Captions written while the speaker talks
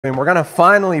And we're gonna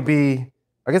finally be,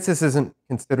 I guess this isn't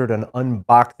considered an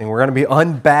unboxing. We're gonna be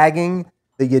unbagging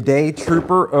the Yadea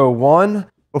Trooper 01.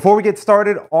 Before we get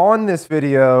started on this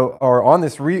video, or on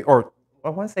this on this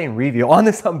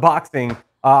unboxing,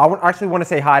 actually want to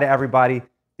say hi to everybody.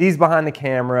 These behind the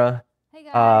camera. Hey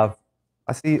guys.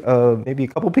 I see maybe a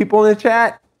couple people in the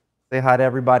chat. Say hi to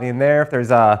everybody in there. If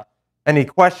there's any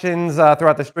questions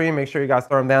throughout the stream, make sure you guys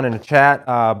throw them down in the chat.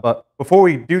 But before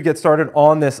we do get started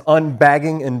on this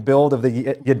unbagging and build of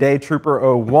the Yadea Trooper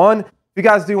 01, if you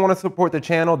guys do want to support the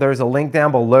channel, there's a link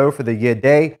down below for the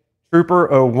Yadea Trooper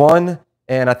 01.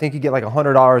 And I think you get like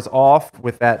 $100 off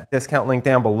with that discount link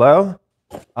down below.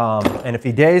 And if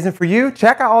Yadea isn't for you,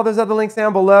 check out all those other links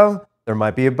down below. There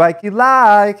might be a bike you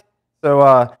like.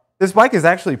 So this bike is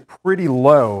actually pretty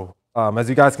low. As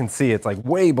you guys can see, it's like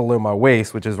way below my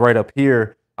waist, which is right up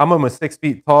here. I'm almost 6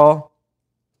 feet tall.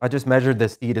 I just measured the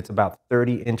seat. It's about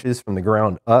 30 inches from the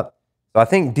ground up. So I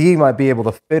think D might be able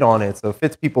to fit on it. So it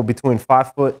fits people between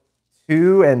 5'2"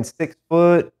 and 6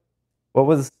 foot. What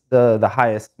was the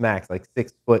highest max? Like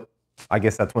 6 foot. I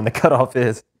guess that's when the cutoff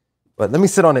is. But let me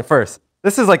sit on it first.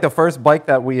 This is like the first bike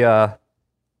that we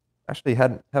actually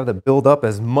hadn't have to build up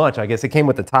as much. I guess it came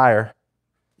with the tire.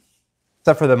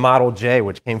 Except for the Model J,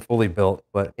 which came fully built.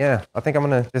 But yeah, I think I'm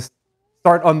going to just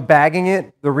start unbagging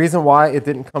it. The reason why it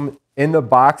didn't come in the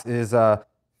box is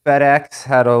FedEx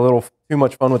had a little too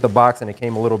much fun with the box and it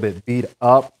came a little bit beat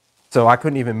up. So I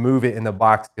couldn't even move it in the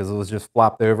box because it was just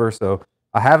flopped over. So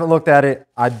I haven't looked at it.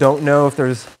 I don't know if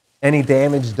there's any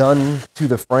damage done to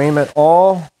the frame at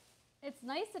all. It's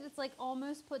nice that it's like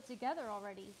almost put together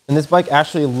already. And this bike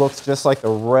actually looks just like the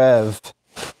Rev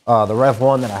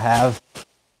 1 that I have.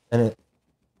 And it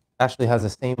actually has the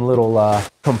same little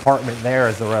compartment there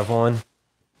as the Rev 1.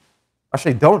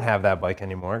 Actually don't have that bike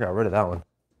anymore. I got rid of that one.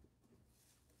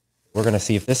 We're going to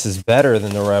see if this is better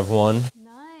than the Rev 1.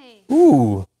 Nice.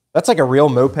 Ooh, that's like a real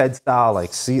moped style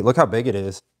like seat. Look how big it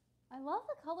is. I love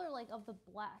the color like of the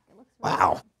black. It looks really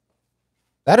Wow. good.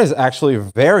 That is actually a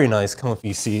very nice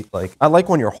comfy seat. Like I like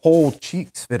when your whole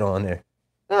cheeks fit on there.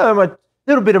 A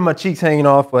little bit of my cheeks hanging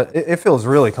off, but it feels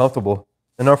really comfortable.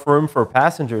 Enough room for a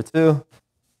passenger too.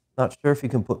 Not sure if you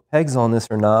can put pegs on this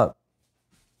or not.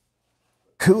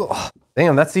 Cool.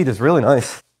 Damn, that seat is really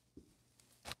nice.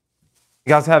 You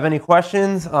guys have any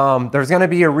questions? There's going to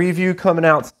be a review coming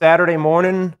out Saturday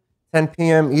morning, 10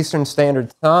 p.m. Eastern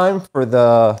Standard Time for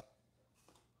the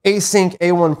Async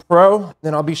A1 Pro.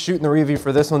 Then I'll be shooting the review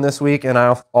for this one this week. And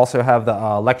I also have the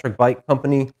Electric Bike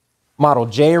Company Model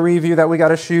J review that we got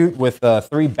to shoot with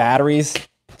 3 batteries.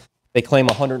 They claim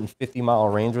 150-mile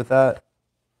range with that.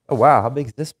 Oh, wow. How big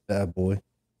is this bad boy?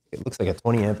 It looks like a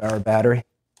 20-amp-hour battery.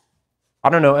 I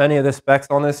don't know any of the specs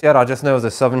on this yet. I just know it's a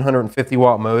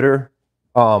 750-watt motor.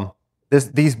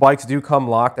 These bikes do come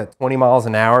locked at 20 miles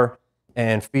an hour.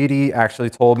 And Feedy actually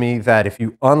told me that if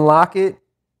you unlock it,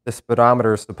 the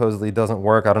speedometer supposedly doesn't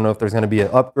work. I don't know if there's going to be an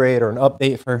upgrade or an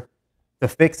update to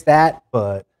fix that.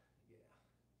 But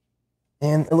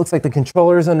and it looks like the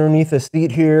controller's underneath the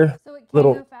seat here. So it can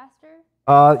go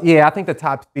faster? Yeah, I think the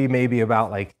top speed may be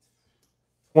about like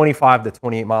 25 to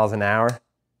 28 miles an hour.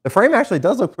 The frame actually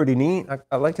does look pretty neat.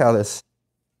 I like how this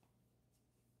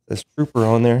Trooper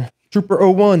on there. Trooper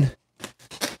 01.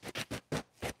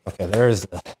 Okay, there's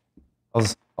the... I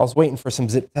was waiting for some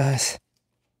zip ties.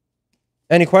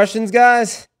 Any questions,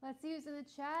 guys? Let's see who's in the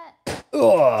chat.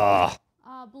 Ugh.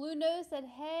 Blue Nose said,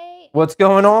 hey. What's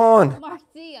going on? Mark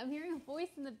D, I'm hearing a voice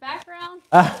in the background.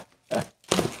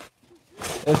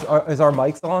 Is our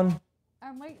mics on?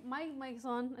 My mic's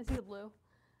on. I see the blue.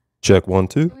 Check 1,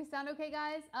 2. Do we sound okay,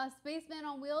 guys? Spaceman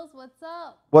on Wheels, what's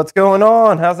up? What's going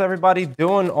on? How's everybody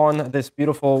doing on this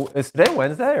beautiful... Is today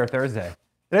Wednesday or Thursday?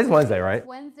 Today's Wednesday, right?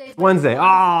 Wednesday. Wednesday. Oh,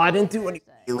 I didn't do any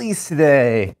wheelies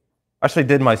today. I actually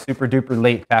did my super duper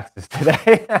late taxes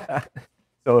today.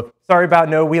 So sorry about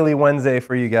no wheelie Wednesday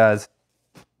for you guys.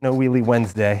 No wheelie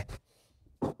Wednesday.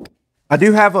 I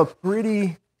do have a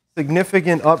pretty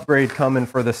significant upgrade coming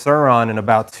for the Sur-Ron in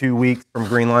about 2 weeks from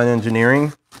Greenline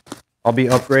Engineering. I'll be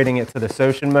upgrading it to the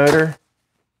Socian motor.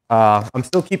 I'm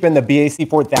still keeping the BAC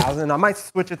 4000. I might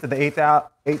switch it to the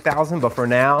 8000, but for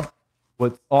now,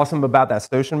 what's awesome about that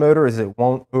Socian motor is it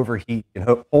won't overheat. You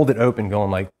can hold it open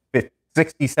going like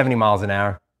 60, 70 miles an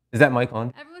hour. Is that mic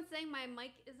on? Everyone's saying my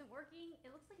mic isn't working.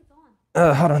 It looks like it's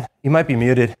on. Hold on. You might be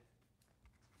muted.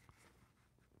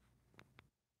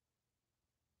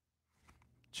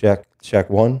 Check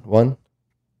 1, 1.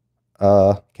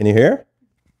 Can you hear?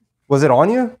 Was it on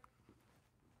you?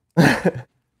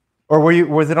 Or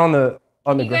was it on the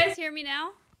Can you guys hear me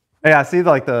now? Yeah, I see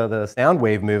like the sound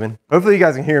wave moving. Hopefully you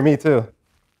guys can hear me too.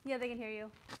 Yeah, they can hear you.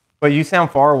 But you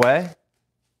sound far away.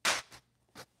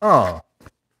 Oh.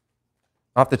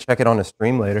 I'll have to check it on the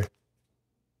stream later.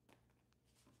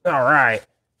 All right.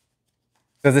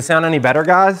 Does it sound any better,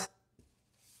 guys?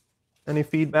 Any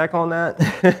feedback on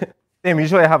that? Damn,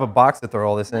 usually I have a box to throw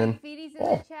all this in. Feedy's in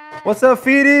the chat. What's up,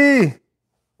 Feedy?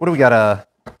 What do we got?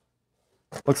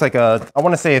 Looks like I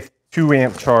want to say a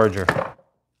 2-amp charger.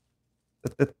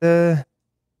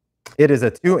 It is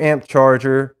a 2-amp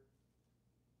charger.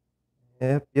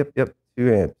 Yep,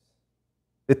 2 amps.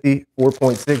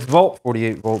 54.6 volt,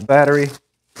 48 volt battery.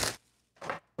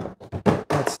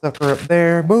 That sucker up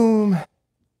there, boom.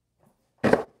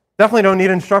 Definitely don't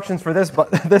need instructions for this, but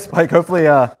this bike. Hopefully,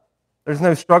 there's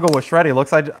no struggle with Shreddie.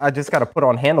 Looks like I just got to put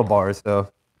on handlebars,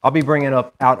 so I'll be bringing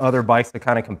out other bikes to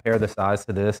kind of compare the size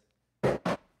to this.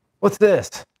 What's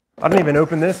this? I didn't even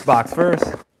open this box first.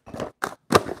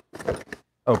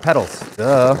 Oh, pedals.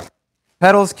 Duh.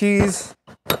 Pedals, keys,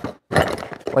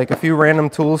 like a few random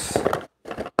tools.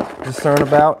 Just concerned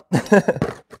about.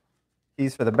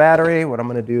 Keys for the battery. What I'm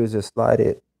going to do is just slide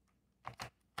it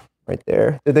right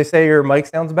there. Did they say your mic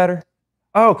sounds better?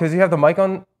 Oh, because you have the mic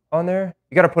on there?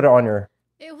 You got to put it on your...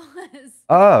 It was.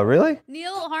 Oh, really?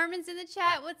 Neil Harmon's in the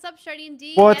chat. What's up, Shreddie and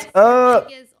D? What's yes, up?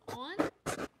 The mic is on.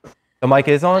 The mic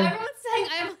is on? Everyone's saying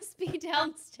I must be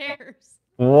downstairs.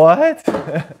 What?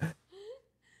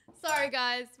 Sorry,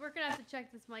 guys. We're going to have to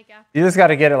check this mic after. You just got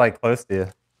to get it like close to you.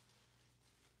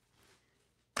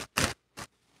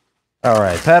 All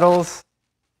right, pedals.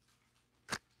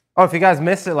 Oh, if you guys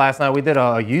missed it last night, we did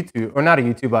a YouTube, or not a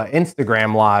YouTube,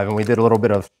 Instagram live, and we did a little bit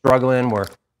of struggling where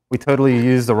we totally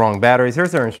used the wrong batteries.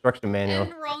 Here's our instruction manual.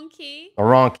 And wrong key. The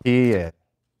wrong key, yeah.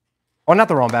 Oh, not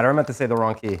the wrong battery. I meant to say the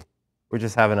wrong key. We're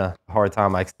just having a hard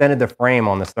time. I extended the frame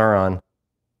on the Steron.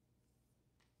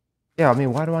 Yeah, I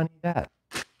mean, why do I need that?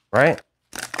 Right?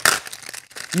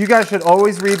 You guys should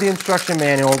always read the instruction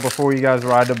manual before you guys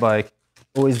ride the bike.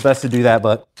 Always best to do that,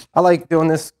 but I like doing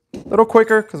this a little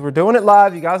quicker because we're doing it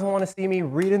live. You guys don't want to see me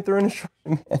reading through an instruction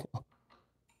manual.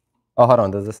 Oh, hold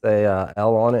on. Does it say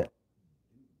L on it?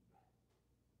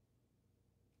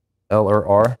 L or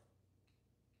R?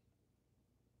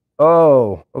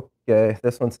 Oh, okay.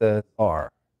 This one says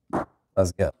R.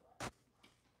 Let's go.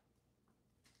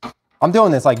 I'm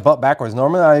doing this like butt backwards.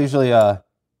 Normally, I usually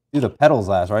do the pedals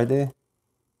last, right, D?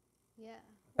 Yeah.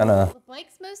 Kinda. The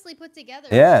bike's mostly put together.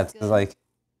 Yeah, it's like...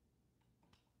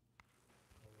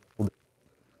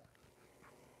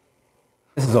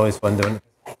 This is always fun doing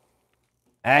it.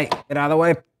 Hey, get out of the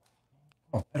way.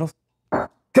 Oh, pedals.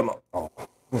 Come on. Oh, I'm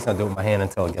just going to do it with my hand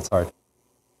until it gets hard.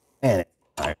 Man, it's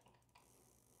tired.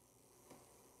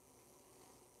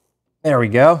 There we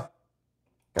go.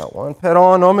 Got one pedal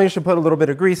on. Normally you should put a little bit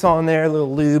of grease on there, a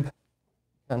little lube.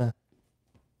 Kind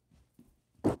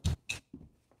of.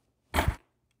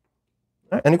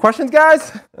 Right, any questions,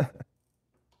 guys?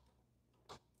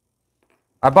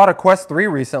 I bought a Quest 3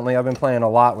 recently. I've been playing a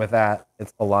lot with that.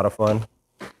 It's a lot of fun.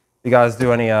 If you guys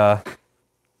do any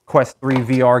Quest 3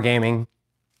 VR gaming,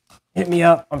 hit me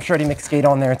up. I'm Shreddie McSkate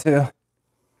on there too.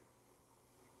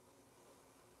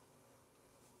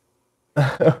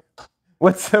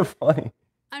 What's so funny?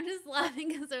 I'm just laughing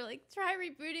because they're like, try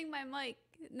rebooting my mic.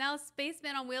 Now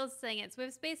Spaceman on Wheels is saying it. So we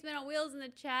have Spaceman on Wheels in the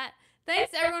chat.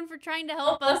 Thanks everyone for trying to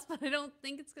help us, but I don't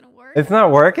think it's going to work. It's not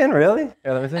working, really?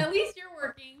 Here, let me see. At least you're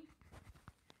working.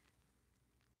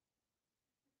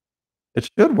 It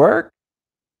should work.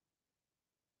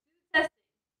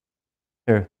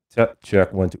 Here,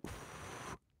 check 1, 2.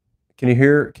 Can you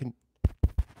hear? Can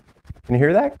you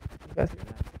hear that? You guys hear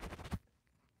that?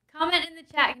 Comment in the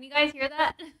chat. Can you guys hear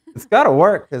that? It's got to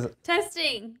work.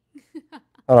 Testing.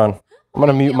 Hold on. I'm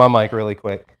gonna mute my mic really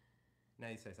quick. Now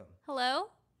you say something. Hello?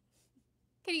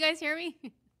 Can you guys hear me?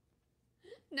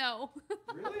 No.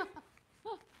 Really?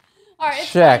 All right,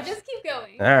 it's Check. fine. Just keep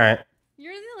going. All right.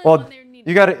 You're the only one there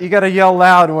needing. You gotta yell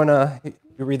loud when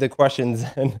you read the questions.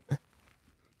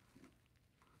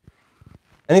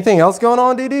 Anything else going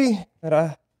on, DD?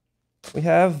 That we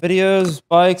have videos,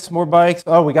 bikes, more bikes.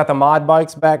 Oh, we got the mod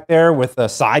bikes back there with the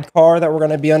sidecar that we're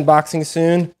gonna be unboxing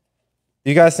soon. Do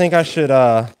you guys think I should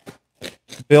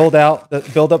build up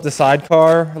the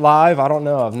sidecar live? I don't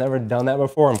know. I've never done that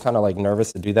before. I'm kind of like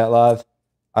nervous to do that live.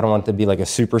 I don't want it to be like a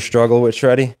super struggle with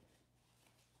Shreddie.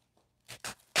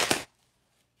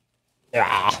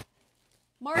 Yeah.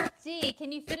 Mark D,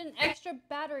 can you fit an extra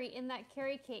battery in that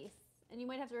carry case? And you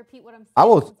might have to repeat what I'm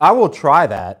saying. I will try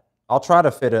that. I'll try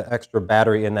to fit an extra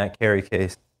battery in that carry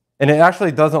case. And it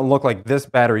actually doesn't look like this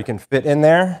battery can fit in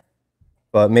there,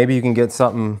 but maybe you can get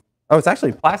something. Oh, it's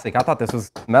actually plastic. I thought this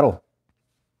was metal.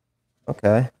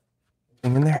 Okay.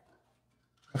 Nothing in there?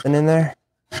 Nothing in there?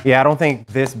 Yeah, I don't think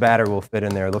this battery will fit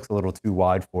in there. It looks a little too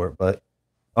wide for it, but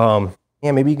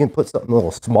Yeah, maybe you can put something a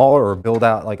little smaller or build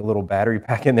out like a little battery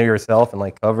pack in there yourself and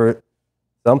like cover it.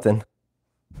 Something.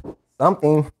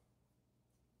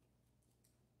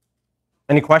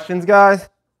 Any questions, guys?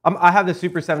 I have the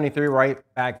Super 73 right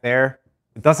back there.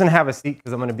 It doesn't have a seat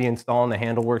because I'm going to be installing the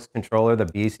HandleWorks controller, the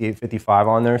BAC855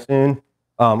 on there soon.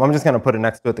 I'm just going to put it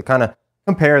next to it to kind of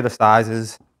compare the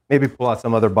sizes. Maybe pull out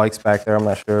some other bikes back there. I'm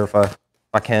not sure if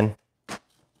I can.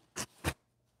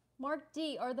 Mark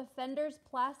D, are the fenders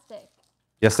plastic?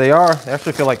 Yes, they are. They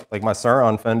actually feel like my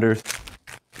Sur-On fenders.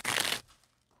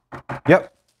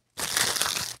 Yep.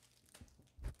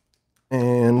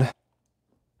 And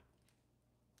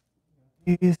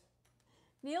Neil is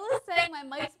saying my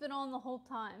mic's been on the whole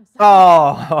time. So,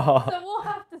 oh. so we'll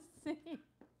have to see.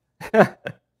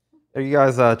 Are you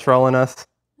guys trolling us?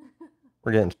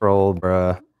 We're getting trolled,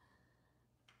 bruh.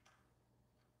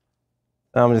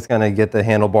 I'm just going to get the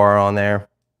handlebar on there.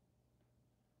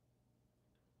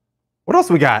 What else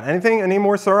we got? Anything? Any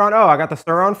more Sur-On? Oh, I got the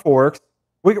Sur-On forks.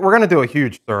 We're going to do a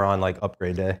huge Sur-On like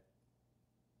upgrade day.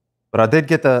 But I did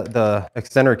get the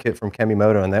extender kit from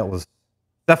Kemimoto, and that was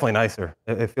definitely nicer.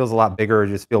 It feels a lot bigger.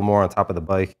 You just feel more on top of the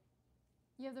bike.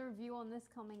 You have the review on this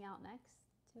coming out next,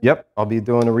 too? Yep, I'll be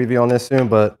doing a review on this soon,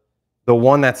 but the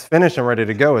one that's finished and ready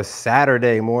to go is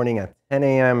Saturday morning at 10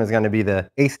 a.m. is going to be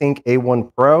the Async A1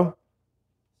 Pro.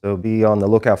 So be on the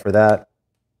lookout for that.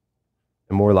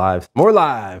 And more lives. More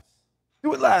lives.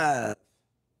 Do it live.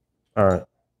 All right.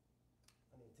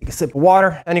 Take a sip of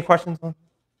water. Any questions?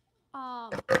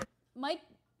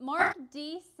 Mark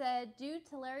D said, do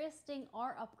Talaria Sting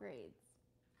R upgrades.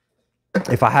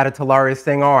 If I had a Talaria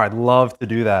Sting R, I'd love to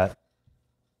do that.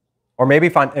 Or maybe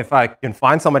if I can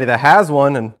find somebody that has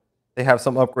one and they have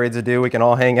some upgrades to do, we can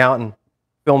all hang out and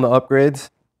film the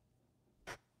upgrades.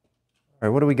 All right,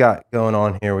 what do we got going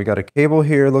on here? We got a cable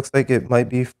here. Looks like it might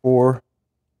be for,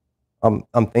 I'm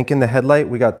thinking the headlight.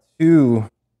 We got two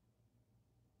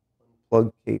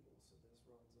plug cables.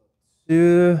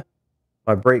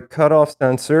 My brake cutoff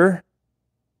sensor.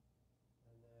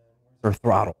 Or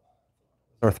throttle.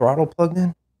 Is our throttle plugged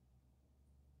in?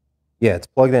 Yeah, it's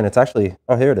plugged in. It's actually,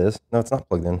 oh, here it is. No, it's not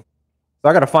plugged in. So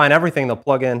I got to find everything to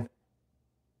plug in.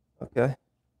 Okay.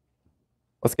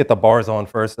 Let's get the bars on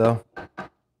first, though.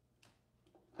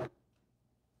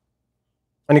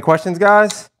 Any questions,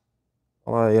 guys?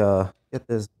 While I get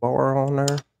this bar on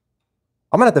there.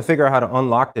 I'm going to have to figure out how to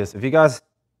unlock this. If you guys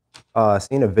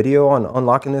seen a video on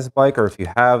unlocking this bike, or if you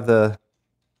have the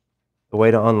way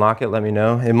to unlock it, let me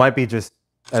know. It might be just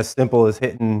as simple as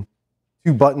hitting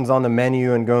 2 buttons on the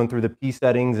menu and going through the P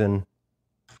settings and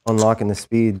unlocking the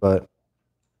speed, but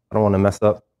I don't want to mess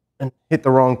up and hit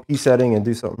the wrong P setting and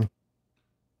do something.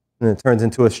 And it turns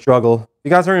into a struggle. If you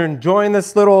guys are enjoying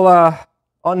this little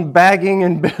unbagging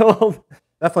and build,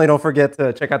 definitely don't forget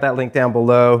to check out that link down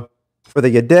below for the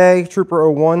Yadea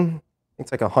Trooper 01.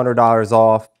 It's like $100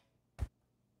 off.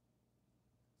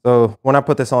 So when I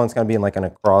put this on, it's going to be in like an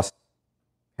across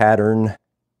pattern.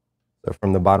 So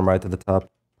from the bottom right to the top,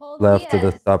 Paul left Diaz.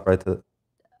 to the top right to the...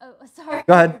 Oh, sorry.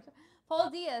 Go ahead. Paul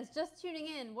Diaz, just tuning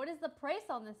in. What is the price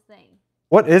on this thing?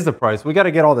 What is the price? We got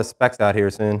to get all the specs out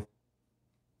here soon.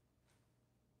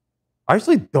 I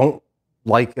actually don't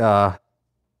like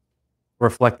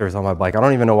reflectors on my bike. I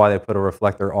don't even know why they put a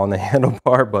reflector on the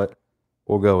handlebar, but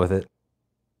we'll go with it.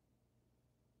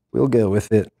 We'll go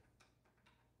with it.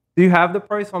 Do you have the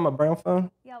price on my brown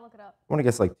phone? Yeah, look it up. I want to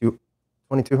guess like $2,200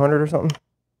 or something.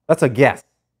 That's a guess.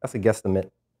 That's a guesstimate.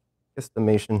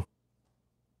 Guesstimation.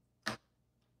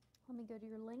 Let me go to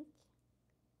your link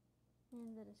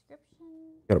in the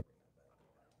description.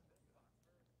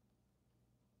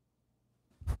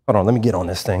 Hold on, let me get on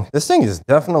this thing. This thing is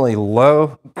definitely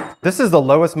low. This is the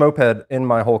lowest moped in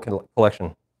my whole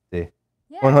collection. See,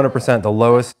 100%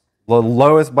 the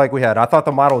lowest bike we had. I thought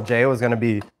the Model J was going to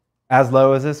be as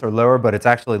low as this or lower, but it's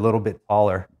actually a little bit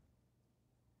taller.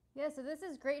 Yeah, so this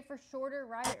is great for shorter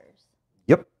riders.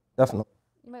 Yep, definitely.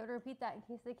 You might want to repeat that in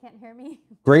case they can't hear me.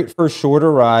 Great for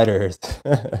shorter riders.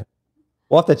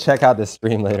 We'll have to check out this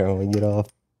stream later when we get off.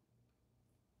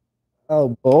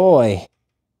 Oh boy.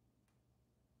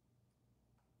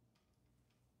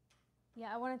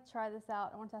 Yeah, I want to try this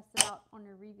out. I want to test it out on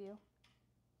your review.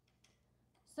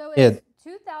 So it's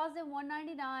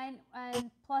 $2,199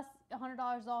 and plus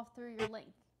 $100 off through your link.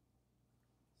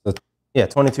 So yeah,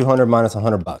 $2,200 minus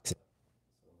 $100. About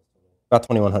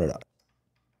 $2,100.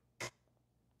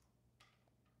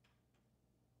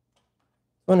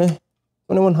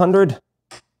 2,100.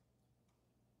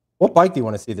 What bike do you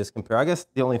want to see this compare? I guess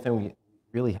the only thing we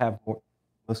really have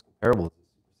most comparable is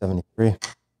the 73. I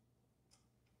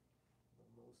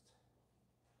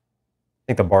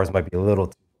think the bars might be a little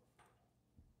too.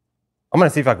 I'm gonna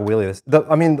see if I can wheelie this.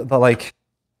 I mean,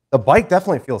 the bike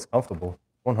definitely feels comfortable.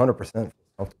 100% feels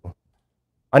comfortable.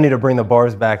 I need to bring the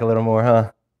bars back a little more,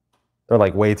 huh? They're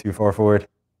like way too far forward.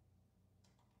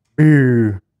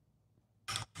 Ooh.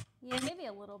 Yeah, maybe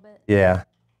a little bit. Yeah.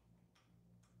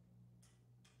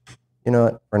 You know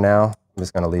what? For now, I'm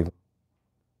just gonna leave it.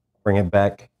 Bring it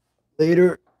back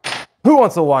later. Who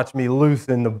wants to watch me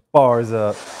loosen the bars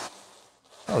up?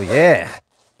 Oh yeah.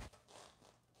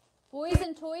 Boys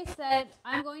and Toys said,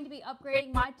 I'm going to be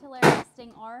upgrading my Teleria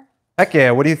Sting R. Heck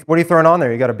yeah. What are you throwing on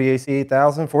there? You got a BAC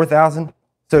 8000, 4000,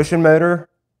 Socian motor.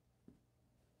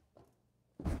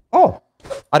 Oh,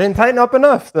 I didn't tighten up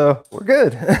enough, so we're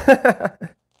good.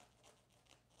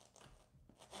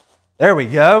 There we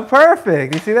go.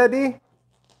 Perfect. You see that, D?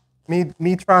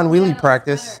 Me trying wheelie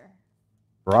practice. Better.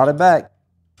 Brought it back.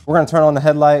 We're gonna turn on the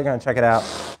headlight. We're gonna check it out.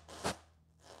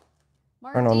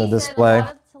 Mark Turn on D the display. Said a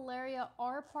lot of Teleria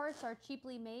R parts are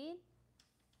cheaply made.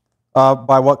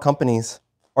 By what companies?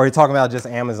 Or are you talking about just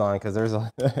Amazon? Because there's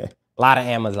a lot of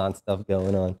Amazon stuff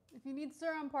going on. If you need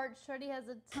Sur on parts, Shreddie has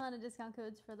a ton of discount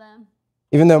codes for them.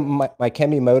 Even though my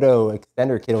Kemimoto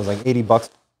extender kit was like 80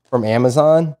 bucks from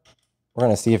Amazon, we're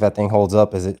gonna see if that thing holds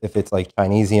up. If it's like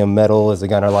Chinesium metal, is it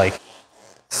gonna like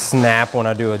snap when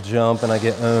I do a jump and I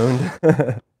get owned?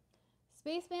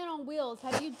 Spaceman on Wheels,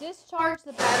 have you discharged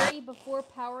the battery before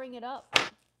powering it up?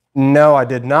 No, I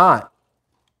did not.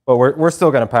 But we're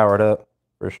still gonna power it up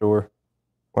for sure.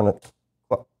 We're gonna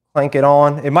clank it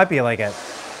on. It might be like at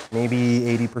maybe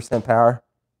 80% power.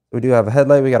 We do have a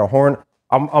headlight. We got a horn.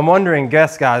 I'm wondering,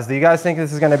 guess guys, do you guys think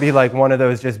this is gonna be like one of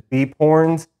those just beep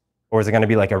horns, or is it gonna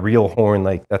be like a real horn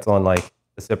like that's on like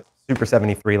the Super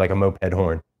 73, like a moped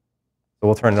horn? So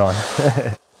we'll turn it on.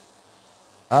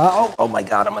 Oh my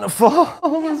God, I'm gonna fall.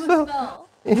 I'm gonna fall.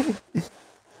 You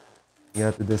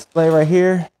got the display right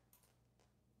here.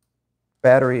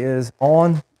 Battery is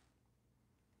on.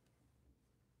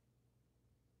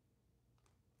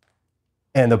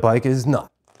 And the bike is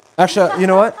not. Actually, you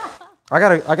know what? I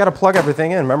gotta plug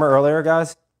everything in. Remember earlier,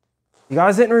 guys? You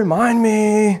guys didn't remind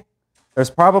me. There's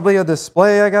probably a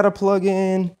display I gotta plug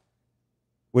in,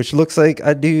 which looks like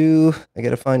I do. I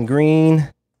gotta find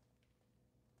green.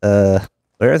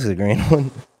 Where's the green one?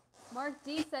 Mark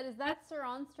D said, is that Sir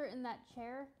Onster in that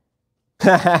chair?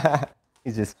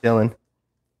 He's just chilling.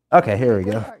 Okay, here we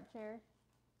go. Chair.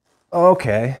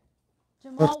 Okay.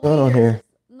 Jamal What's going on here?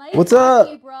 Nice What's up?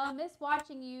 You, bro. Miss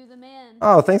watching you, the man.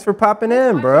 Oh, thanks for popping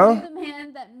Miss in, bro. You, the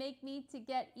man that make me to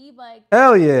get e-bike.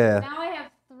 Hell yeah. Now I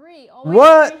have 3. Always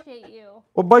What? Appreciate you.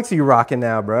 What bikes are you rocking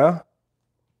now, bro?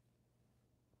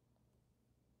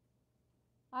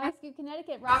 Hi, Scoot,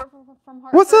 Connecticut. Robert from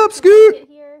Hartford. What's up, Scoot?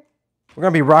 We're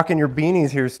gonna be rocking your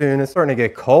beanies here soon. It's starting to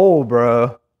get cold,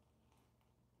 bro.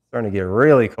 Starting to get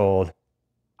really cold.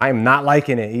 I am not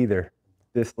liking it either.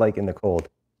 Disliking the cold.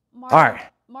 All right.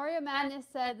 Mario Madness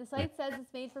said, the site says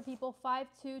it's made for people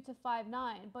 5'2" to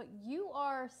 5'9", but you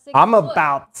are 6 I'm foot.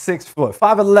 about 6 foot,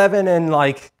 5'11", and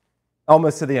like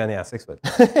almost to the end. Yeah, 6 foot.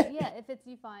 Yeah, it fits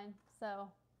you fine. So.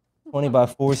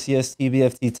 20x4 CST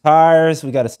BFT tires.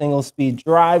 We got a single speed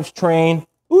drivetrain.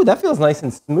 Ooh, that feels nice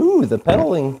and smooth. The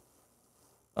pedaling.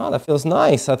 Oh, that feels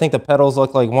nice. I think the pedals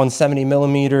look like 170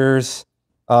 millimeters.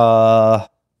 We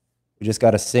just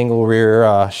got a single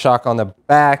rear shock on the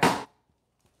back.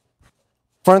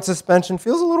 Front suspension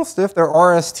feels a little stiff. They're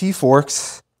RST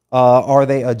forks. Are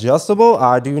they adjustable?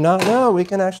 I do not know. We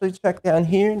can actually check down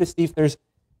here to see if there's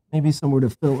maybe somewhere to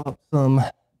fill up some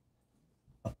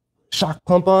shock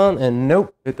pump on. And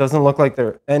nope, it doesn't look like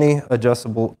they're any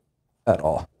adjustable at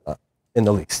all, in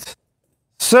the least.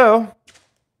 So,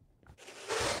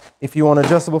 if you want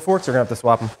adjustable forks, you're gonna have to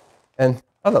swap them. And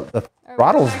the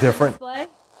throttle's different.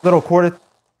 Little quarter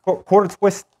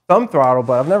twist thumb throttle,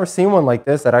 but I've never seen one like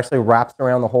this that actually wraps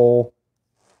around the whole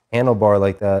handlebar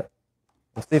like that.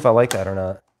 Let's see if I like that or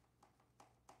not.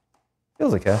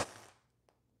 Feels okay.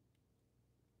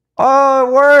 Oh,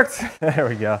 it worked! There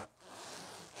we go.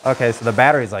 Okay, so the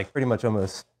battery's like pretty much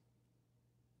almost.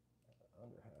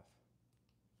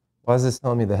 Why is this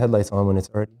telling me the headlight's on when it's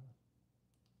already?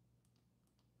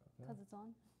 Because it's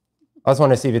on. I just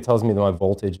want to see if it tells me my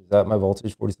voltage. Is that my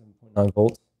voltage? 47.9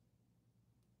 volts.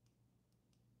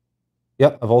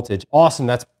 Yep, a voltage. Awesome.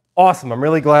 That's awesome. I'm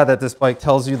really glad that this bike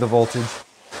tells you the voltage.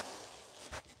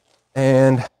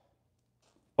 And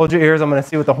hold your ears. I'm going to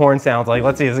see what the horn sounds like.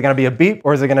 Let's see. Is it going to be a beep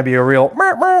or is it going to be a real?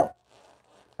 Probably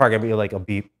going to be like a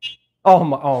beep. Oh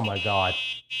my God.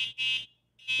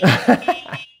 It's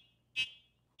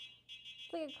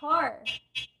like a car.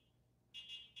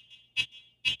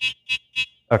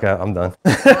 Okay, I'm done.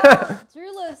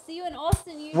 Drew, see you in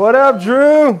Austin. What up,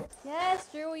 Drew? Yeah, Yes,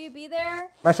 Drew, will you be there?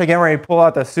 I'm actually getting ready to pull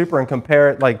out the Super and compare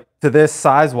it like to this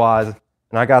size-wise.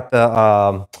 And I got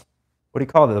the, what do you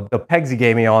call it? The pegs he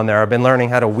gave me on there. I've been learning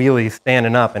how to wheelie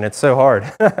standing up, and it's so hard.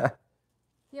 Yeah,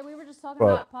 we were just talking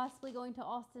about possibly going to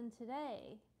Austin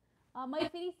today.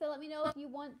 Mike Feedy said, let me know if you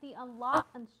want the unlock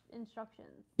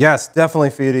instructions. Yes, definitely,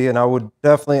 Feedy, and I would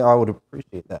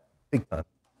appreciate that big time.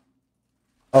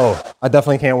 Oh, I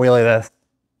definitely can't wheelie this.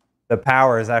 The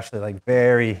power is actually like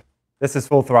this is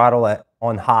full throttle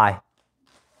on high.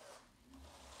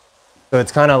 So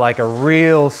it's kind of like a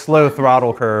real slow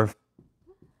throttle curve. Is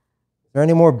there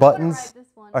any more buttons?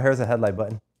 Oh, here's a headlight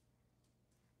button.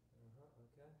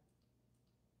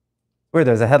 Weird,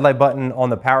 there's a headlight button on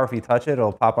the power. If you touch it,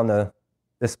 it'll pop on the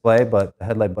display, but the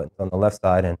headlight button's on the left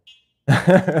side, and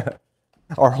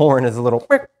our horn is a little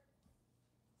quick.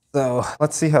 So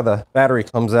let's see how the battery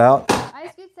comes out.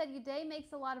 Ice Cube said Yadea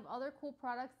makes a lot of other cool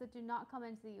products that do not come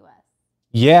into the US.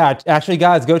 Yeah, actually,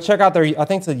 guys, go check out I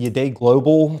think it's a Yadea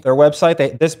Global, their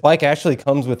website. This bike actually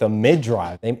comes with a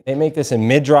mid-drive. They make this in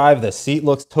mid-drive. The seat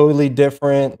looks totally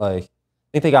different. Like, I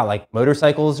think they got like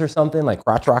motorcycles or something, like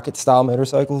crotch rocket style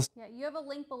motorcycles. Yeah, you have a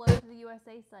link below to the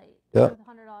USA site. Yep. With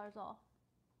 $100 off.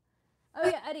 Oh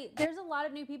yeah, Eddie, there's a lot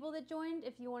of new people that joined,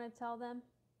 if you want to tell them.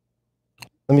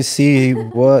 Let me see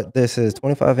what this is,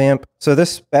 25 amp. So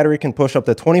this battery can push up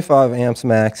to 25 amps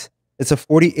max. It's a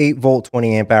 48 volt,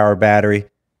 20 amp hour battery.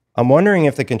 I'm wondering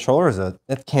if the controller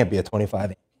it can't be a 25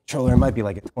 amp controller. It might be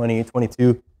like a 20,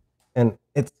 22. And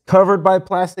it's covered by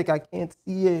plastic. I can't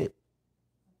see it.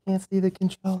 Can't see the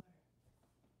controller.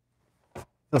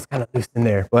 Feels kind of loose in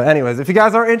there. But anyways, if you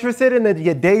guys are interested in the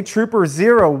Yadea Trooper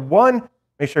 01,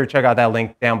 make sure to check out that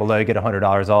link down below. You get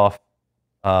 $100 off.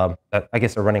 I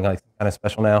guess they're running like some kind of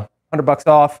special now. $100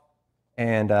 off.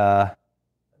 And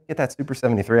get that Super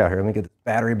 73 out here. Let me get the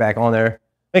battery back on there.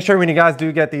 Make sure when you guys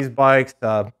do get these bikes,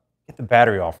 get the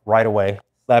battery off right away.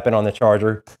 Slap it on the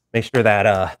charger. Make sure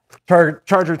that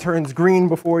charger turns green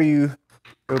before you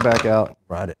go back out and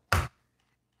ride it.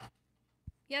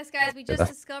 Yes, guys, we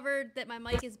just discovered that my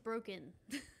mic is broken.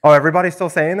 Oh, everybody's still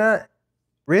saying that?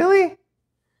 Really?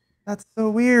 That's so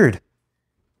weird.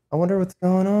 I wonder what's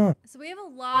going on. So we have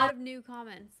a lot of new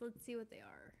comments. Let's see what they are.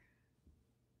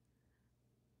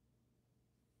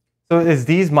 So is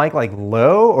these mic like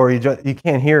low, or you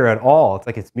can't hear at all? It's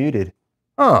like it's muted.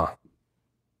 Huh.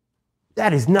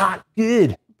 That is not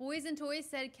good. Boys and Toys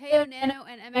said KO Nano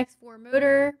and MX4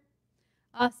 motor.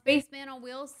 Spaceman on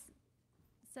Wheels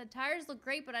said tires look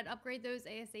great, but I'd upgrade those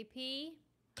ASAP.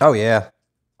 Oh yeah,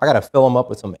 I gotta fill them up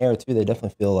with some air too. They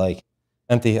definitely feel like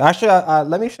empty. Actually,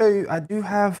 let me show you. I do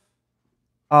have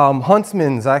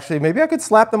Huntsman's. Actually, maybe I could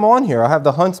slap them on here. I have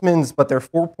the Huntsman's, but they're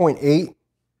 4.8.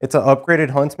 It's an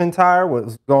upgraded Huntsman tire.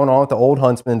 What's going on with the old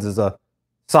Huntsman's is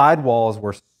sidewalls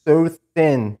were so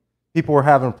thin. People were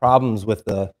having problems with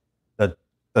the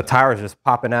tires just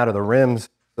popping out of the rims.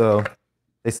 So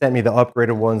they sent me the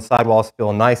upgraded ones. Sidewalls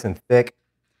feel nice and thick.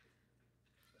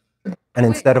 And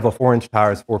instead of a 4-inch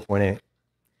tire, it's 4.8.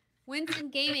 Winston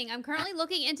Gaming. I'm currently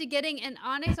looking into getting an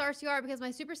Onyx RCR because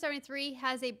my Super 73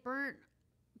 has a burnt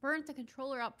the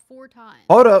controller up 4 times.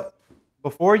 Hold up.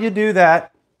 Before you do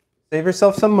that, save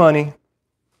yourself some money.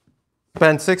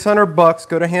 Spend $600.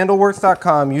 Go to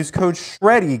handleworks.com. Use code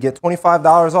Shreddie. Get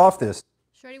 $25 off this.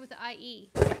 Shreddie with the IE.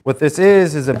 What this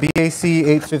is a BAC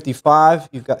 855.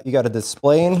 You got a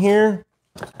display in here.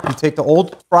 You take the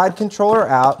old fried controller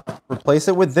out, replace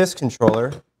it with this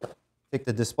controller. Take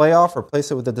the display off,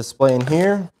 replace it with the display in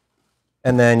here,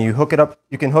 and then you hook it up.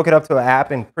 You can hook it up to an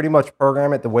app and pretty much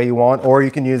program it the way you want, or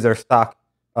you can use their stock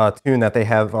tune that they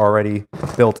have already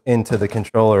built into the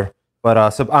controller.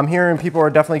 But so I'm hearing people are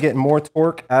definitely getting more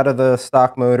torque out of the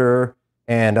stock motor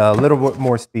and a little bit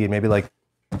more speed, maybe like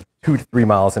 2 to 3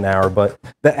 miles an hour. But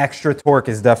the extra torque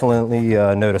is definitely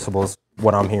noticeable, is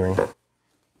what I'm hearing.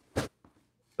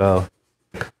 So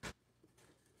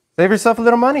save yourself a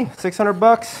little money,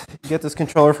 $600. You get this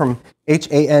controller from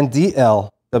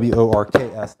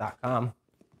handleworks.com.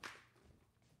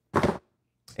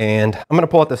 And I'm gonna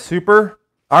pull out the Super.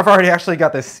 I've already actually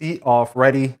got the seat off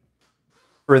ready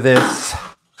for this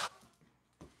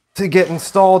to get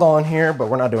installed on here, but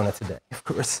we're not doing it today, of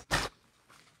course.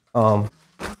 But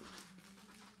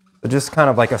just kind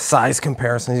of like a size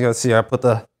comparison. You guys see, I put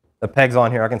the pegs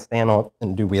on here. I can stand up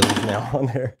and do wheelies now on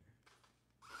there.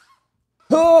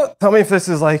 Oh, tell me if this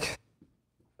is like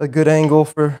a good angle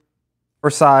for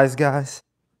size, guys.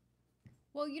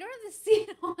 Well, you don't have the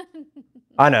seat on.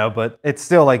 I know, but it's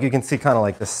still like you can see kind of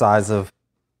like the size of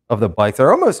the bikes.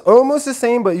 They're almost the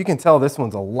same, but you can tell this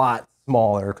one's a lot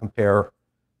smaller compared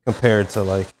to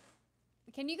like.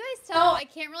 Can you guys tell? I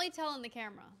can't really tell in the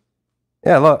camera.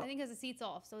 Yeah, look. I think because the seat's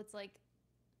off, so it's like.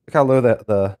 Look how low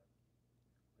the.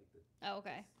 Oh,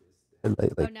 okay.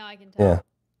 Like, oh, now I can tell. Yeah,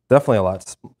 definitely a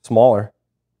lot smaller.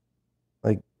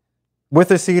 Like with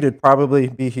the seat, it'd probably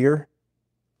be here.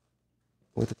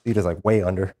 With the seat is like way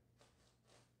under.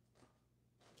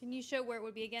 Can you show where it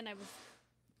would be again?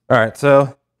 All right,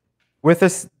 so with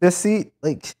this seat,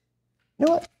 like, you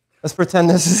know what? Let's pretend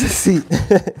this is a seat.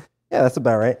 Yeah, that's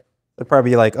about right. It'd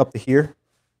probably be like up to here.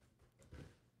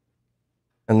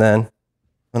 And then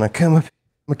when I come up,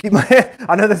 I'm gonna keep my hand.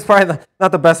 I know that's probably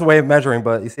not the best way of measuring,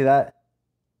 but you see that?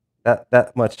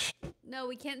 That much. No,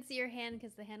 we can't see your hand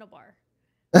because the handlebar.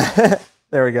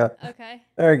 There we go. Okay.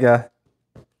 There we go.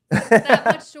 That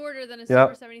much shorter than a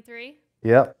Super 73?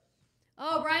 Yep.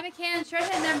 Oh, Brian McCann,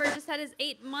 Shredhead member, just had his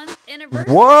 8-month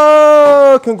anniversary.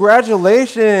 Whoa!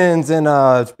 Congratulations! And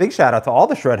big shout out to all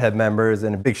the Shredhead members,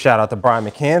 and a big shout out to Brian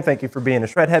McCann. Thank you for being a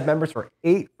Shredhead member for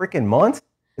 8 freaking months.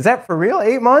 Is that for real?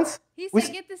 8 months? He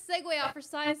said get the Segway out for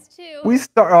size 2.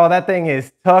 Oh, that thing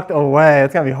is tucked away.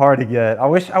 It's gonna be hard to get. I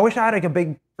wish I had like a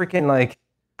big freaking like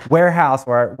warehouse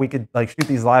where we could like shoot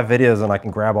these live videos and I can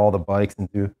grab all the bikes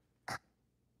and do.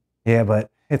 Yeah,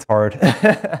 but it's hard.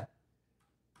 I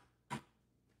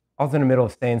was in the middle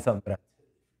of saying something, but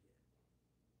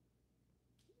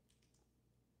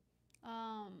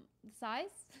size?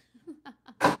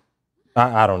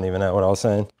 I don't even know what I was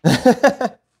saying.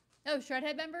 Oh,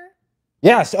 Shredhead member?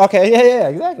 Yes. Okay. Yeah.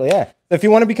 Exactly. Yeah. So if you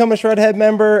want to become a Shredhead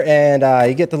member and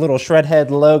you get the little Shredhead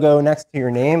logo next to your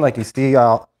name, like you see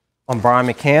on Brian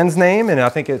McCann's name, and I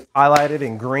think it's highlighted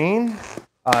in green.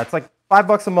 It's like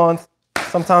 $5 a month.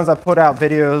 Sometimes I put out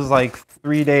videos like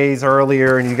 3 days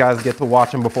earlier, and you guys get to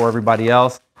watch them before everybody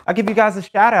else. I give you guys a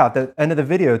shout out at the end of the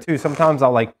video too. Sometimes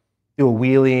I'll like do a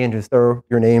wheelie and just throw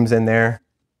your names in there.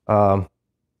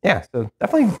 Yeah. So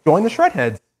definitely join the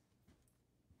Shredheads.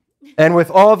 And with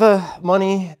all the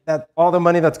money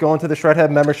that's going to the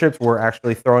Shredhead memberships, we're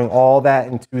actually throwing all that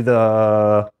into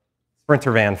the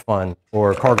Sprinter van fund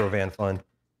or cargo van fund.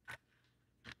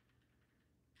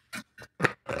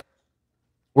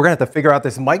 We're gonna have to figure out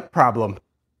this mic problem.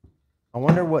 I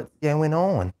wonder what's going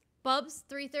on. Bubs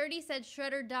 330 said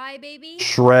shred or die, baby.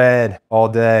 Shred all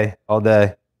day, all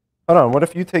day. Hold on, what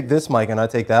if you take this mic and I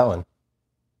take that one?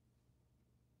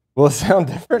 Will it sound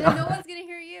different? Then no one's gonna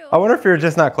hear you. I wonder if you're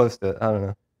just not close to it. I don't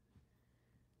know.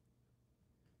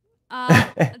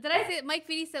 Did I say Mike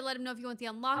Feedy said let him know if you want the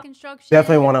unlock instructions?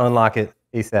 Definitely want to unlock it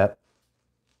ASAP.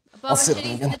 Bubba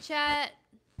Shitty's in the chat.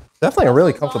 Definitely a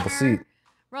really comfortable seat.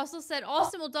 Russell said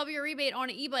Austin will double your rebate on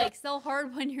an e-bike. Sell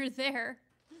hard when you're there.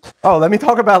 Oh, let me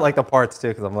talk about like the parts too,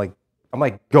 because I'm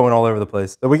like going all over the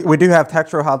place. So we do have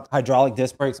Tektro hydraulic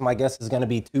disc brakes. My guess is going to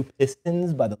be 2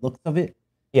 pistons by the looks of it.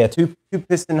 Yeah, two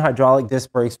piston hydraulic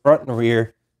disc brakes, front and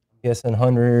rear. I'm guessing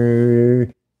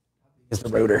 100 is the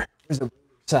rotor. Where's the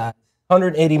size?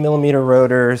 180 millimeter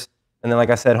rotors, and then like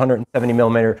I said, 170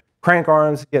 millimeter crank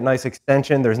arms. Get nice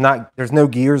extension. There's no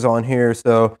gears on here,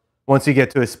 so once you get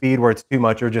to a speed where it's too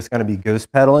much, you're just going to be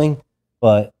ghost pedaling.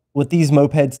 But with these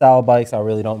moped style bikes, I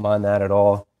really don't mind that at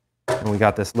all. And we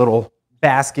got this little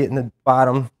basket in the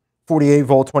bottom, 48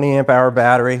 volt, 20 amp hour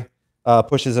battery.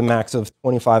 Pushes a max of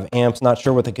 25 amps. Not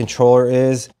sure what the controller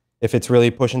is, if it's really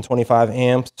pushing 25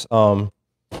 amps. Maybe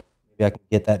I can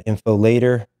get that info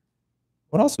later.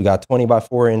 What else we got? 20 by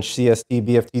 4 inch CST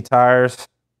BFT tires. Is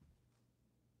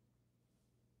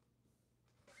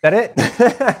that it?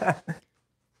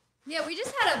 Yeah, we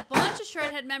just had a bunch of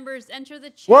Shredhead members enter the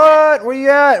chat. What? Where you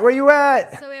at? Where you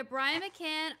at? So we have Brian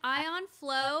McCann, Ion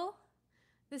Flow,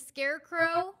 The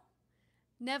Scarecrow,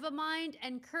 Nevermind,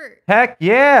 and Kurt. Heck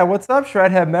yeah. What's up,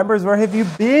 Shredhead members? Where have you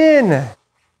been? If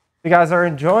you guys are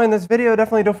enjoying this video,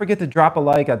 definitely don't forget to drop a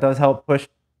like. That does help push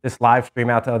this live stream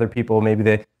out to other people. Maybe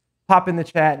they pop in the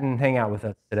chat and hang out with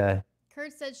us today.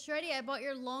 Kurt said, Shreddy, I bought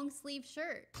your long sleeve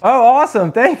shirt. Oh,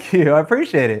 awesome. Thank you. I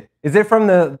appreciate it. Is it from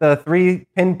the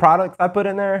 3-pin products I put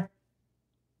in there?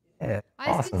 Yeah,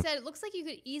 awesome. said, it looks like you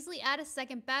could easily add a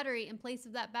second battery in place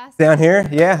of that basket. Down here?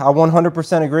 Yeah, I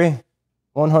 100% agree.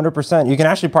 100%. You can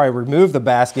actually probably remove the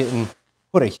basket and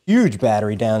put a huge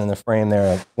battery down in the frame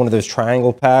there, like one of those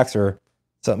triangle packs or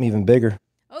something even bigger.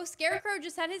 Oh, Scarecrow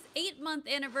just had his 8-month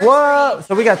anniversary. Whoa!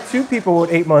 So we got 2 people with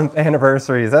 8-month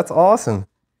anniversaries. That's awesome.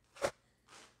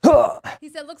 He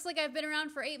said, looks like I've been around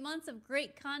for 8 months of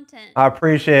great content. I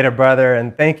appreciate it, brother.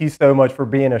 And thank you so much for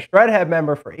being a Shredhead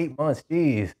member for 8 months.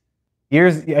 Jeez.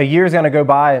 A year's going to go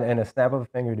by in a snap of a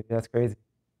finger, dude. That's crazy.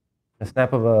 A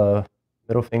snap of a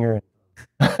middle finger.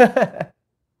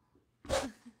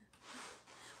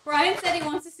 Brian said he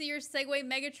wants to see your Segway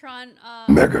Megatron.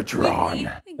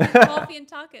 Megatron. Weekly. Coffee and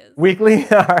tacos. Weekly?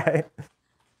 All right.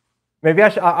 Maybe I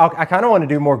should. I kind of want to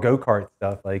do more go-kart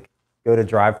stuff, like go to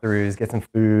drive-thrus, get some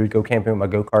food, go camping with my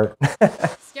go-kart.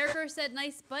 Scarecrow said,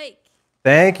 "Nice bike."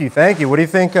 Thank you, thank you. What do you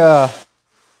think?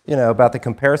 You know, about the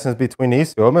comparisons between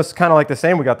these two? Almost kind of like the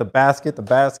same. We got the basket,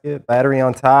 battery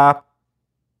on top.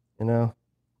 You know,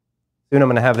 soon I'm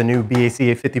gonna have the new BAC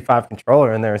 855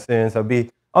 controller in there soon, so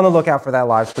be on the lookout for that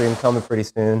live stream coming pretty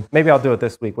soon. Maybe I'll do it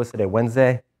this week. What's today?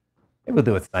 Wednesday. Maybe we'll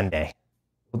do it Sunday.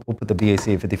 We'll put the BAC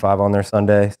 855 on there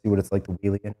Sunday. See what it's like to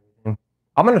wheelie and everything.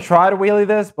 I'm gonna try to wheelie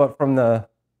this, but from the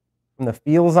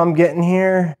feels I'm getting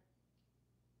here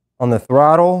on the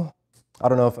throttle, I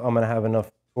don't know if I'm gonna have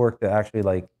enough torque to actually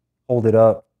like hold it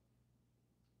up.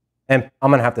 And I'm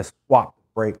gonna have to swap the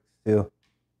brakes too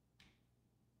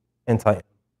and tighten.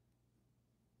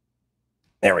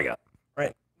 There we go.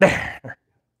 Right there.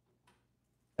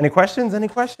 Any questions? Any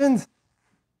questions?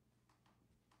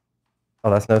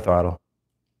 Oh, that's no throttle.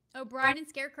 Oh, Brian and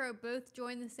Scarecrow both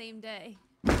joined the same day.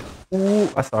 Ooh,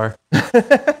 I saw her.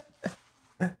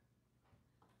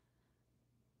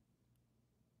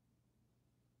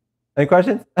 Any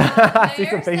questions? I see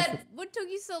some faces. What took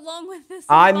you so long with this?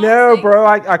 I know, bro.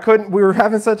 I couldn't. We were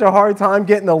having such a hard time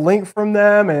getting the link from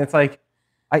them, and it's like,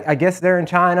 I guess they're in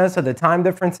China, so the time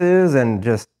differences, and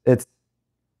just it's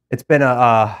been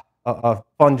a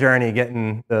fun journey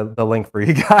getting the link for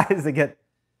you guys to get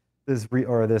this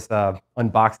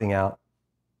unboxing out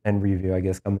and review, I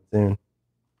guess, coming soon.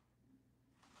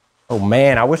 Oh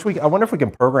man, I wonder if we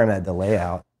can program that delay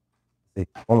out. Let's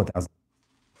see, 1,000.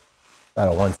 About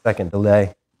a 1 second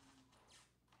delay.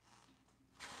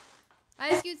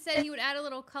 Ice Cube said he would add a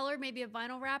little color, maybe a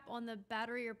vinyl wrap on the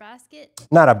battery or basket.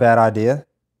 Not a bad idea.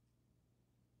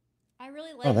 I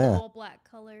really like the all black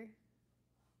color.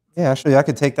 Yeah, actually, I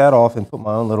could take that off and put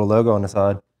my own little logo on the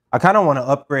side. I kind of want to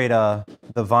upgrade the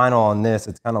vinyl on this.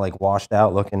 It's kind of like washed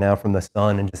out looking now from the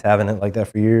sun and just having it like that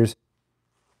for years.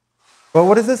 But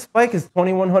what is this bike? It's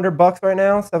 $2,100 right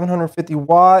now, 750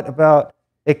 watt.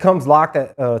 It comes locked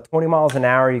at 20 miles an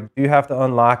hour. You do have to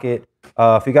unlock it.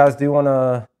 If you guys do want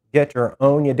to get your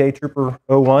own Yadea Trooper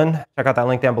 01, check out that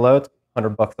link down below. It's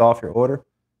 $100 off your order.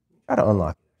 Try to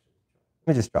unlock it.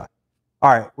 Let me just try.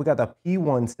 All right, we got the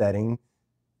P1 setting.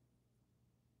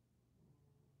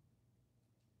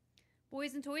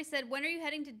 Boys and Toys said, when are you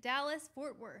heading to Dallas,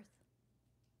 Fort Worth?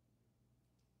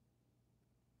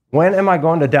 When am I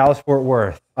going to Dallas, Fort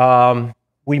Worth?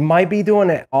 We might be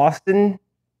doing an Austin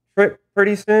trip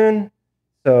pretty soon.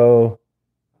 So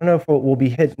I don't know if we'll be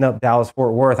hitting up Dallas,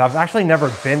 Fort Worth. I've actually never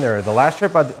been there. The last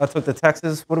trip I took to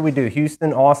Texas, what did we do?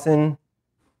 Houston, Austin,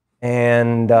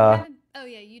 and... oh,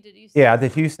 yeah, you did Houston. Yeah, I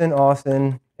did Houston,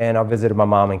 Austin, and I visited my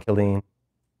mom in Killeen.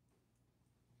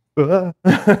 You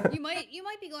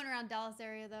might be going around Dallas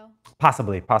area, though.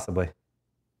 Possibly.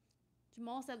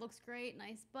 Jamal said, looks great.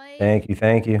 Nice bike. Thank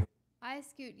you. I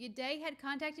Scoot. Yadea had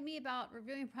contacted me about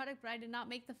reviewing product, but I did not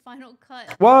make the final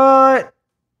cut. What?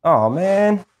 Oh,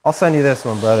 man. I'll send you this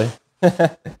one, brother.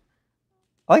 I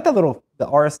like the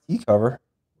RST cover.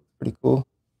 Pretty cool.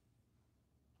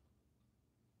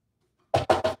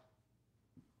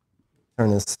 Turn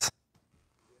this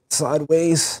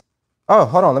sideways. Oh,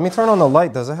 hold on. Let me turn on the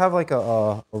light. Does it have like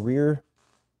a rear?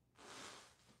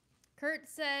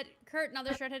 Kurt, another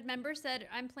Shredhead member, said,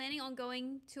 I'm planning on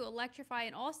going to electrify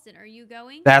in Austin. Are you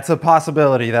going? That's a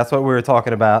possibility. That's what we were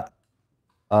talking about.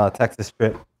 Texas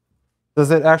trip.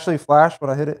 Does it actually flash when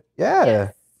I hit it? Yeah.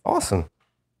 Yes. Awesome.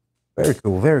 Very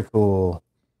cool.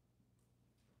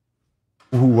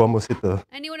 Ooh, almost hit the...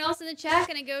 Anyone else in the chat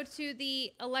going to go to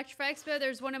the Electrify Expo?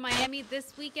 There's one in Miami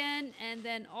this weekend, and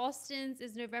then Austin's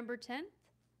is November 10th.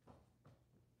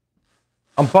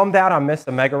 I'm bummed out I missed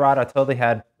the Mega Ride. I totally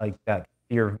had like that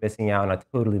fear of missing out, and I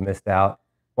totally missed out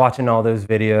watching all those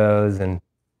videos and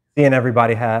seeing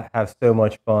everybody have so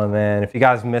much fun, man. If you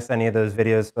guys missed any of those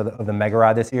videos of the Mega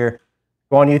Ride this year,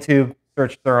 go on YouTube,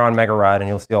 search Thuron Mega Ride, and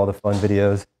you'll see all the fun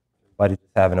videos. Everybody's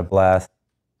just having a blast.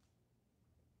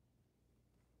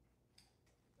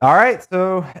 All right,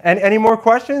 so any more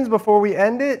questions before we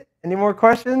end it? Any more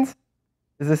questions?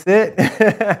 Is this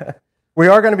it? We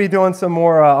are going to be doing some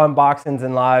more unboxings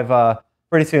and live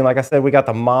pretty soon. Like I said, we got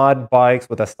the mod bikes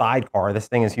with a sidecar. This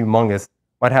thing is humongous.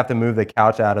 Might have to move the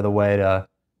couch out of the way to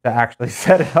actually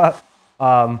set it up.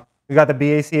 We got the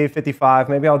BAC 855.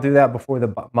 Maybe I'll do that before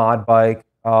the mod bike.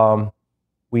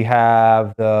 We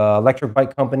have the Electric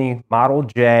Bike Company Model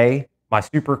J. My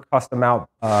super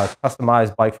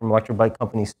customized bike from Electric Bike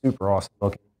Company, super awesome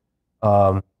looking.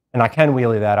 And I can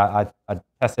wheelie that. I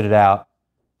tested it out.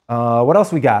 What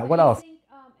else we got? What else?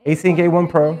 Async A1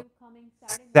 Pro.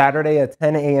 Saturday at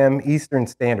 10 a.m. Eastern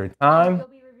Standard Time. You'll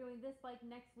be reviewing this bike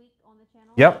next week on the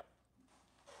channel. Yep.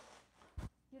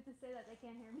 You have to say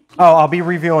Oh, I'll be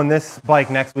reviewing this bike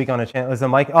next week on a channel. Is the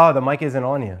mic? Oh, the mic isn't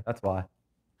on you. That's why.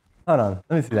 Hold on.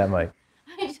 Let me see that mic.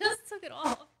 I just took it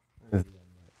off.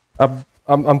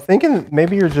 I'm thinking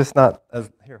maybe you're just not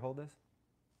as. Here, hold this.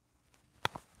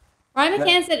 Ryan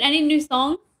McCann said, any new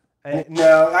songs?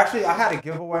 No, actually, I had to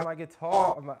give away my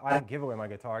guitar. I didn't give away my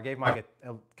guitar. I gave my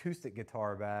acoustic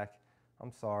guitar back.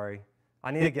 I'm sorry.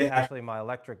 I need to get actually my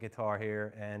electric guitar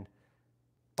here and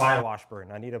buy a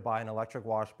Washburn. I need to buy an electric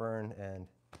Washburn and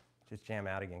just jam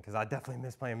out again because I definitely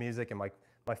miss playing music and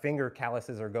my finger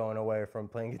calluses are going away from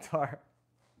playing guitar.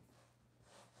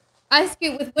 Ice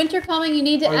Scoop, with winter coming, you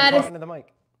need to add talking to the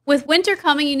mic. With winter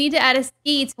coming, you need to add a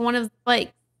ski to one of the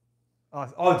bikes.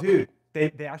 Oh, dude,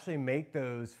 they actually make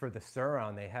those for the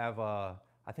Surround. They have I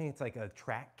think it's like a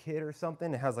track kit or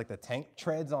something. It has like the tank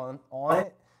treads on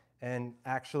it, and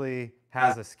actually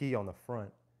has a ski on the front.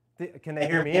 Can they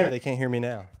hear me or they can't hear me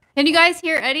now? Can you guys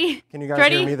hear Eddie? Can you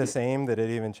guys hear me the same? Did it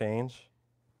even change?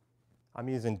 I'm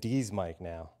using D's mic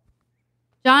now.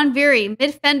 John Veery,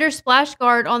 mid-fender splash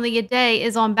guard on the Yadea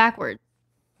is on backwards.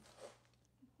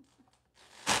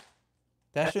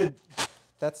 Hold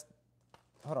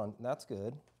on, that's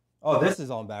good. Oh, this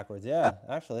is on backwards, yeah,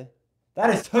 actually. That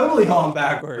is totally on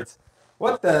backwards.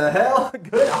 What the hell?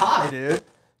 Good eye, dude.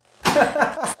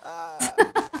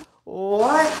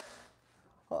 What?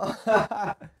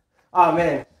 Oh,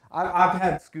 man. I've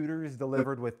had scooters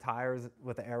delivered with tires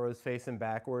with the arrows facing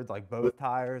backwards, like both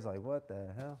tires. Like, what the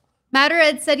hell?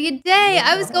 Matterhead said, Yadea,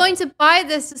 I was going to buy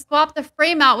this to swap the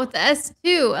frame out with the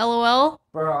S2, LOL.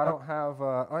 Bro, I don't have,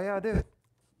 oh yeah, I do.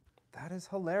 That is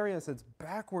hilarious. It's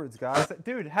backwards, guys.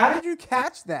 Dude, how did you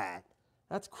catch that?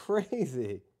 That's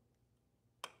crazy.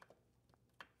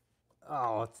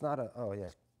 Oh, it's not a, oh yeah.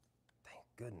 Thank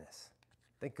goodness.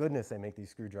 Thank goodness they make these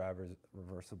screwdrivers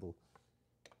reversible.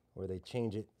 Where they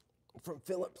change it from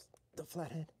Phillips to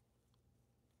flathead.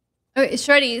 Okay,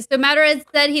 Shreddie. So Matterhead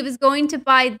said he was going to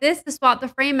buy this to swap the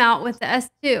frame out with the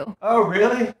S2. Oh,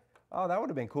 really? Oh, that would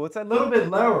have been cool. It's a little bit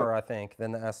lower, I think,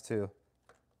 than the S2.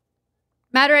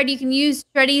 Matterhead, you can use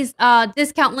Shreddie's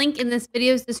discount link in this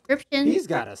video's description. He's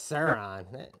got a Sauron.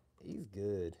 He's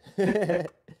good.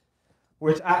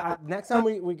 Which, next time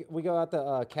we go out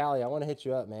to Cali, I want to hit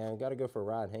you up, man. Got to go for a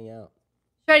ride, hang out.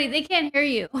 Shreddie, they can't hear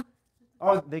you.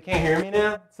 Oh, they can't hear me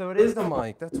now? So it is the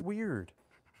mic. That's weird.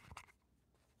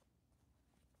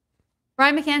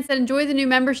 Brian McCann said, enjoy the new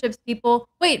memberships, people.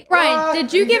 Wait, Brian,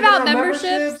 did you give out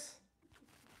memberships?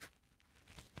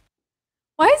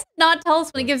 Why does it not tell us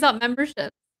when it gives out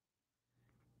memberships?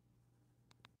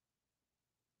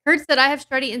 Kurt said, I have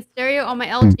Shreddie in stereo on my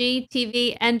LG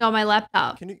TV and on my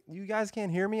laptop. You guys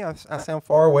can't hear me? I sound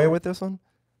far away with this one?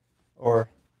 Or,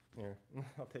 here,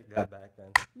 I'll take that back then.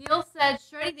 Neil said,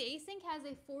 Shreddie, the Async has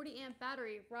a 40 amp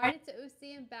battery. Ride it to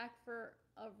OC and back for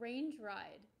a range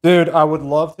ride. Dude, I would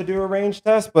love to do a range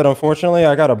test, but unfortunately,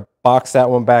 I got to box that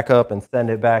one back up and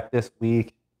send it back this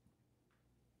week.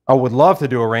 I would love to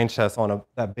do a range test on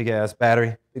that big ass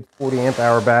battery, big 40 amp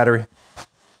hour battery.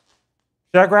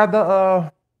 Should I grab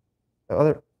the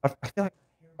other? I feel like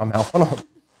my mouth. Hold on.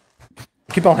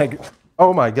 Keep on. Like,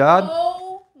 oh my god.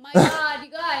 Oh my god,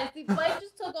 you guys! The bike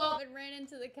just took off and ran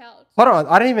into the couch. Hold on,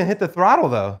 I didn't even hit the throttle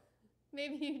though.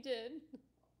 Maybe you did.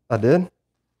 I did.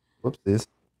 Whoopsies.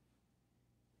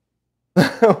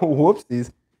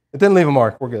 Whoopsies. It didn't leave a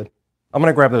mark. We're good. I'm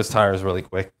gonna grab those tires really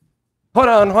quick. Hold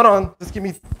on. Just give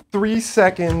me 3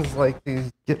 seconds, like,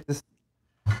 to get this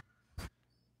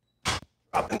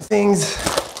dropping things.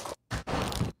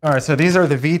 All right, so these are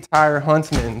the V-Tire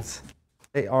Huntsmans.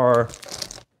 They are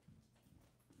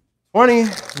 20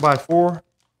 by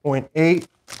 4.8.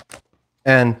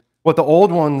 And what the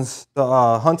old ones, the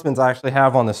Huntsmans I actually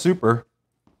have on the Super,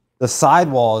 the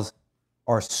sidewalls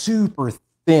are super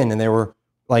thin and they were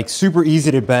like super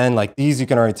easy to bend. Like these, you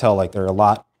can already tell, like they're a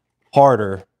lot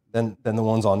harder than the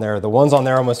ones on there. The ones on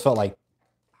there almost felt like,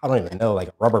 I don't even know, like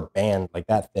a rubber band, like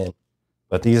that thin.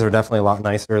 But these are definitely a lot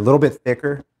nicer, a little bit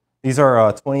thicker. These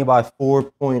are 20 by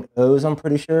 4.0s, I'm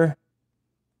pretty sure.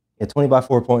 Yeah, 20 by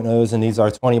 4.0s, and these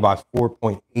are 20 by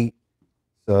 4.8.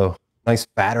 So nice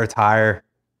fatter tire.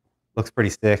 Looks pretty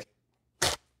sick.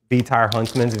 V-Tire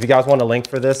Huntsmans. If you guys want a link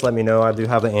for this, let me know. I do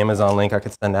have the Amazon link I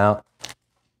could send out.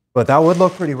 But that would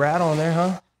look pretty rad on there,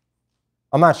 huh?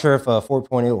 I'm not sure if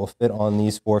 4.8 will fit on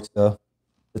these forks, though.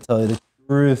 To tell you the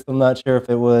truth, I'm not sure if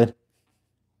it would.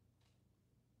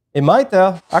 It might,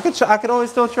 though. I could always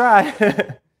still try.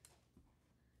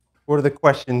 What are the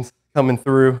questions coming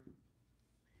through?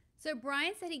 So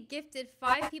Brian said he gifted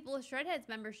 5 people a Shredheads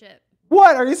membership.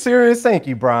 What? Are you serious? Thank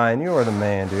you, Brian. You are the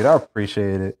man, dude. I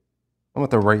appreciate it. I'm going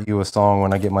to write you a song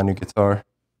when I get my new guitar.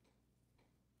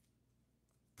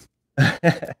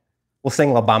 We'll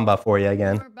sing La Bamba for you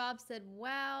again. Or Bob said,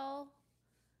 wow.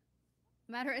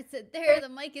 Matter it said there, the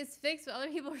mic is fixed, but other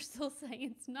people are still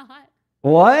saying it's not.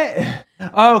 What?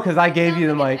 Oh, because I gave you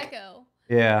the mic. Echo.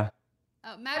 Yeah.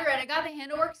 Matterette, I got the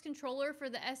HandleWorks controller for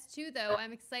the S2 though.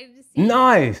 I'm excited to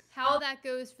see how that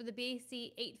goes for the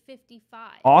BAC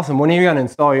 855. Awesome. When are you gonna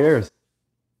install yours?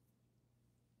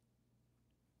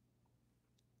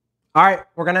 All right,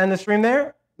 we're gonna end the stream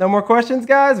there. No more questions,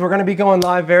 guys. We're gonna be going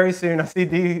live very soon. I see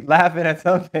D laughing at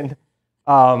something.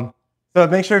 So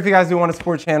make sure if you guys do want to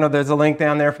support the channel, there's a link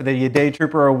down there for the Yadea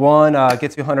Trooper 01.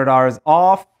 Gets you $100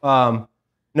 off.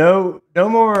 No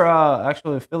more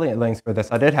actual affiliate links for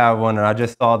this. I did have one, and I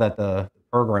just saw that the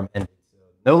program ended. So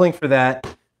no link for that.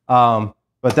 But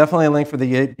definitely a link for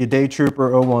the Yadea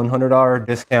Trooper 01 $100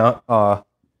 discount.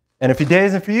 And if Yadea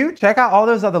isn't for you, check out all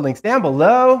those other links down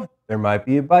below. There might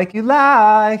be a bike you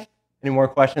like. Any more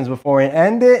questions before we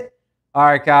end it? All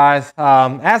right, guys.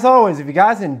 As always, if you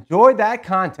guys enjoyed that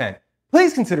content,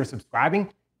 please consider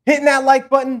subscribing, hitting that like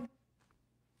button,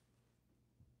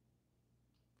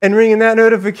 and ringing that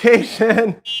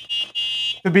notification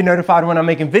to be notified when I'm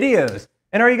making videos.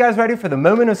 And are you guys ready for the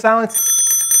moment of silence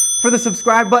for the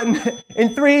subscribe button?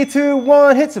 In 3, 2,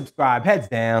 1, hit subscribe, heads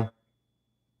down.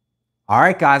 All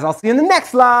right, guys, I'll see you in the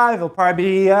next live. It'll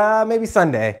probably be maybe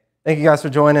Sunday. Thank you guys for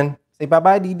joining. Say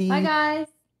bye-bye, Dee Dee. Bye, guys.